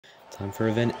Time for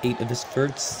event 8 of this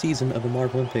third season of the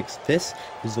Marbolympics. This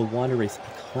is the water race,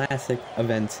 a classic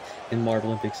event in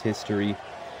Marbolympics history,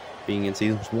 being in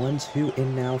seasons 1, 2,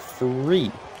 and now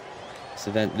 3. This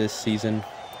event this season,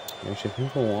 actually I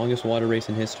think the longest water race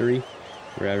in history.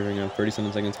 We're averaging around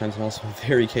 37 second times, and also a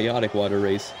very chaotic water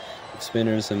race with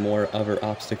spinners and more other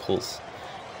obstacles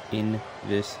in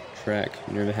this track.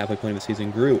 Near the halfway point of the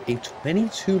season, grew a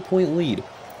 22-point lead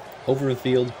over the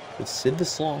field, with Sid the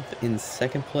Sloth in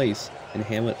second place and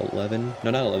Hamlet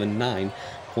 9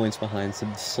 points behind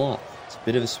Sid the Sloth. It's a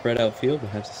bit of a spread out field.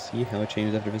 We'll have to see how it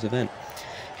changes after this event.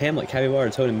 Hamlet, Capybara,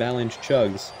 Toad, and Avalanche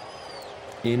Chugs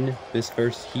in this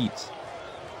first heat.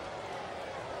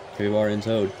 Capybara and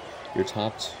Toad, your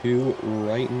top two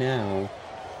right now.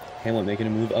 Hamlet making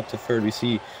a move up to third. We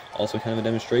see also kind of a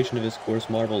demonstration of his course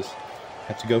marbles.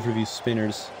 Have to go for these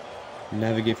spinners,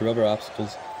 navigate through other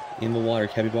obstacles in the water.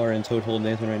 Capybara and Toad hold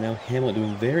advancement right now. Hamlet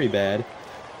doing very bad.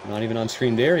 Not even on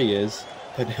screen. There he is.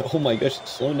 But oh my gosh,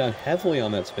 slowing down heavily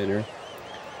on that spinner.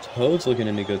 Toad's looking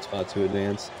in a good spot to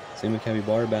advance. Same with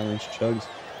Capybara. Avalanche Chugs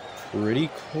pretty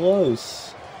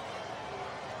close.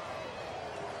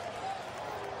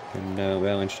 And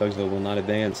Avalanche Chugs though will not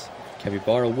advance.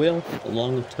 Capybara will,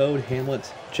 along with Toad.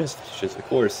 Hamlet just finishes the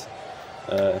course.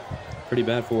 Pretty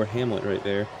bad for Hamlet right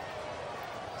there.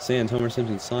 Sans, Homer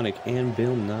Simpson, Sonic, and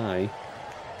Bill Nye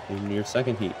in your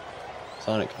second heat.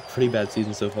 Sonic, pretty bad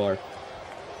season so far.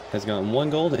 Has gotten 1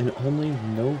 gold and only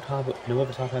no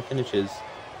other top half finishes.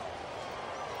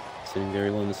 Sitting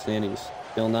very low in the standings.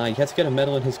 Bill Nye has to get a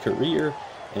medal in his career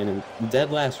and in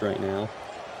dead last right now.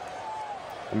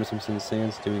 Homer Simpson,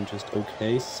 Sans doing just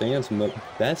okay. Sans,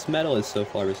 best medalist so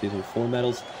far this season, 4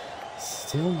 medals.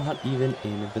 Still not even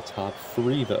in the top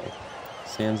 3 though.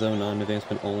 Sanzo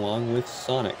non-advancement along with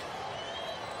Sonic.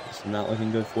 It's not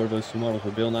looking good for those two marbles,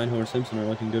 but Bill Nye and Homer Simpson are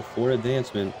looking good for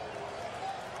advancement.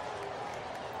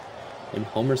 And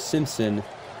Homer Simpson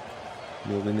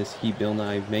will win this heat. Bill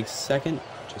Nye makes second,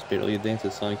 just barely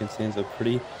advances. Sonic and Sanzo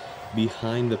pretty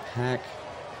behind the pack.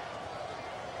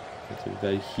 That's a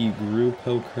bad heat. Gru,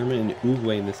 Poe, Kermit, and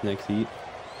Oogway in this next heat.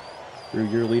 Gru,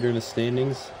 your leader in the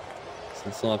standings.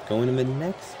 Sid Sloth going in the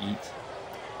next heat.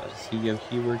 Let's see how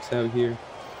he works out here.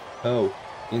 Oh,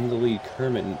 in the lead,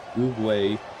 Kermit and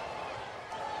Oogway.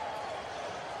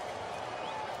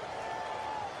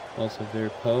 Also there,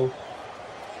 Poe.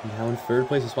 Now in third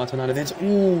place, a spot to not advance.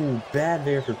 Ooh, bad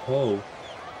there for Poe.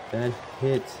 Bad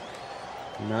hit.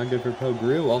 Not good for Poe.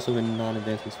 Gru also in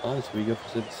non-advancement spot, so we go for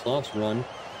Sid Sloth's run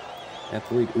at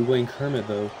the lead. Oogway and Kermit,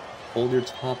 though, hold your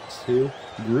top 2.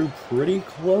 Gru pretty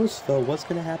close, though. What's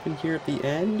going to happen here at the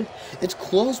end? It's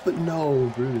close, but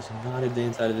no. Gru does not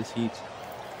advance out of this heat.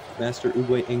 Master,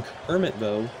 Oogway, and Kermit,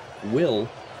 though, will.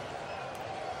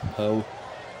 Poe,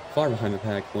 far behind the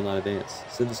pack, will not advance.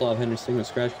 Sid the Sloth, Henry Stingray,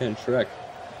 Scratch Cat, and Shrek.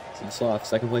 Sid the Sloth,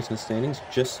 second place in the standings.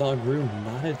 Just saw Gru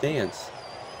not advance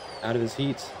out of his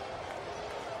heat.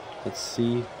 Let's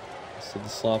see what Sid the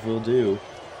Sloth will do.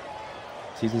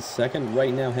 He's in second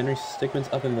right now. Henry Stickmin's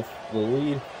up in the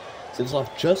lead. Sid the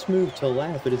Sloth just moved to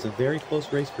last, but it's a very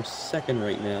close race for second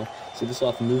right now. Sid the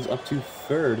Sloth moves up to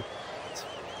third. It's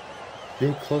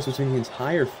big close between the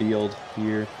entire field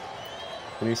here.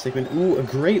 Henry Stickmin, ooh, a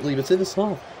great lead, but Sid the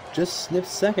Sloth just sniffed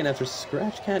second after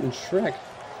Scratch Cat and Shrek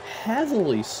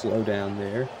heavily slow down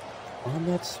there on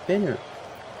that spinner.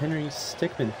 Henry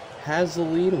Stickmin has the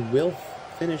lead, will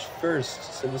finish first.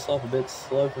 Sid the Sloth a bit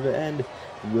slow for the end.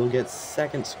 Will get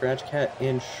second. Scratch Cat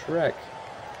and Shrek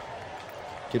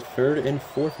get third and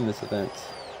fourth in this event.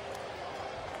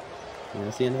 And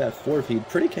that's the end of that 4th heat.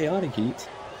 Pretty chaotic heat.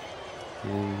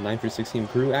 And 9 through 16.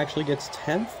 Gru actually gets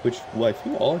 10th, which I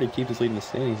think already keeps his lead in the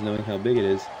standings, knowing how big it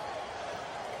is.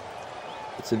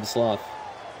 But Sid the Sloth,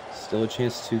 still a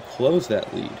chance to close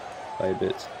that lead by a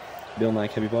bit. Bill Nye,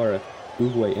 Capybara,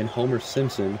 Oogway, and Homer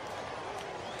Simpson.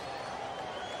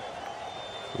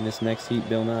 In this next heat,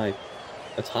 Bill Nye,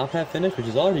 a top half finish, which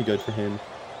is already good for him.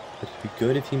 But it'd be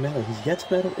good if he medaled. He's yet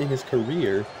to medal in his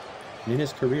career. And in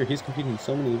his career, he's competed in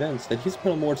so many events that he's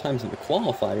medaled more times in the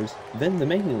qualifiers than the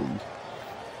main league.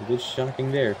 A bit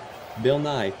shocking there. Bill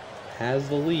Nye has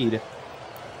the lead.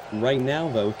 Right now,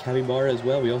 though, Capybara as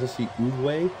well. We also see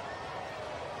Oogway.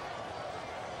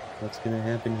 What's going to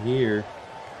happen here?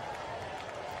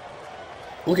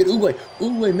 Look at Oogway.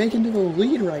 Oogway making to the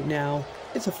lead right now.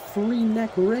 It's a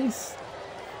free-neck race.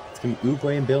 It's going to be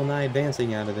Oogway and Bill Nye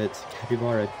advancing out of it.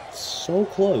 Capybara so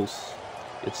close.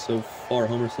 It's so far.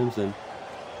 Homer Simpson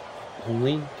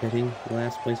only getting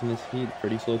last place in this heat.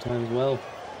 Pretty slow time as well.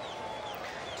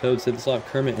 Toad, Sid the Sloth,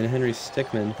 Kermit, and Henry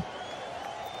Stickmin.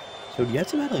 Toad yet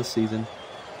to medal this season.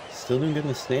 Still doing good in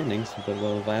the standings, but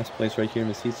well, last place right here in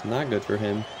the heat's not good for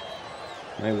him.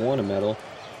 might want a medal,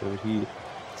 but he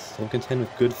still contend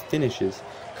with good finishes.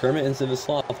 Kermit and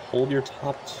Sviatoslav, hold your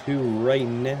top two right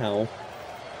now.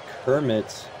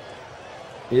 Kermit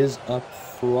is up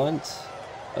front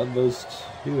of those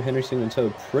two. Henry Singleton and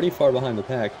Toad pretty far behind the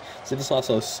pack.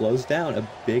 Sviatoslav slows down a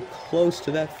bit close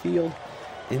to that field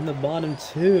in the bottom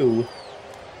two.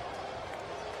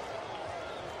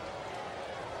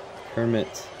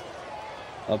 Kermit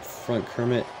up front.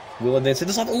 Kermit will advance.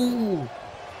 Sviatoslav, ooh,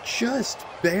 just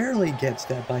barely gets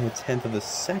that by 1/10 of a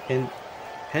second.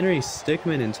 Henry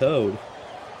Stickmin and Toad,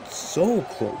 so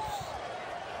close.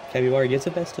 Capybara gets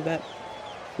the best of that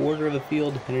quarter of the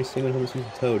field. Henry Stickmin, Henry Stickmin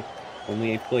and Toad,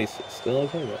 only 8th place. Still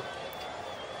okay though.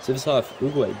 Sviatoslav,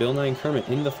 Uguay, Bill Nye, and Kermit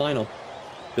in the final.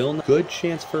 Bill Nye, good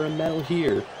chance for a medal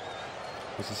here.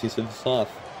 Let's see Sviatoslav.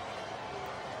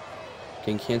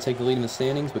 Can't take the lead in the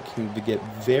standings, but can get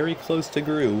very close to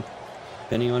Gru,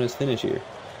 depending on his finish here.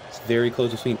 It's very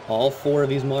close between all 4 of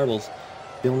these marbles.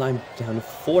 Bill Nye down to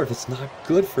 4th. It's not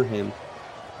good for him.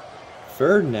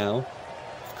 3rd now.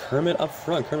 Kermit up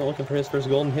front. Kermit looking for his first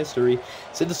gold in history.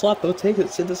 Sviatoslav, go take it.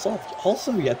 Sviatoslav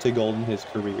also yet to gold in his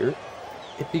career.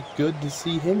 It'd be good to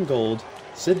see him gold.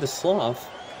 Sviatoslav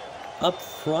up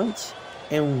front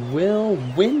and will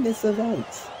win this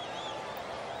event.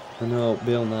 Oh no,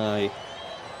 Bill Nye.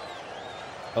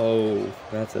 Oh,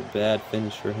 that's a bad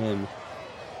finish for him.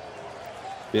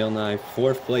 Bill Nye,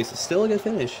 4th place. Still a good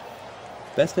finish.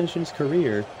 Best finish in his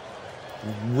career.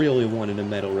 Really wanted a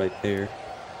medal right there.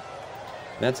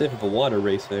 That's it for the water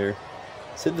race there.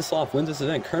 Sviatoslav wins this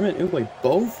event. Kermit and Uguay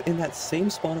both in that same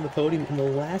spot on the podium in the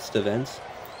last event.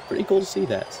 Pretty cool to see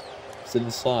that.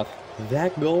 Sviatoslav,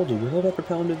 that gold will that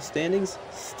propel him to the standings.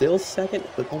 Still 2nd,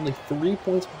 but only 3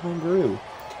 points behind Gru.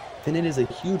 Then it is a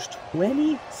huge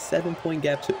 27-point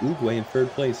gap to Uguay in 3rd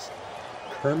place.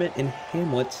 Kermit and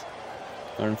Hamlet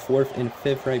are in 4th and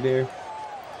 5th right there.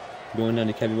 Going down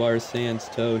to Capybara, Sands,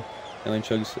 Toad, Ellen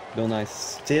Chugs, Bill Nye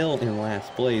still in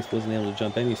last place. Wasn't able to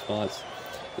jump any spots.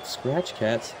 But Scratch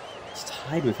Cats is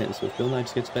tied with him, so if Bill Nye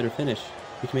just gets a better finish,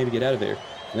 he can maybe get out of there.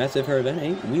 And that's it for event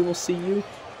 8. We will see you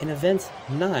in event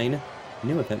 9,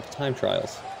 new event, time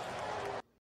trials.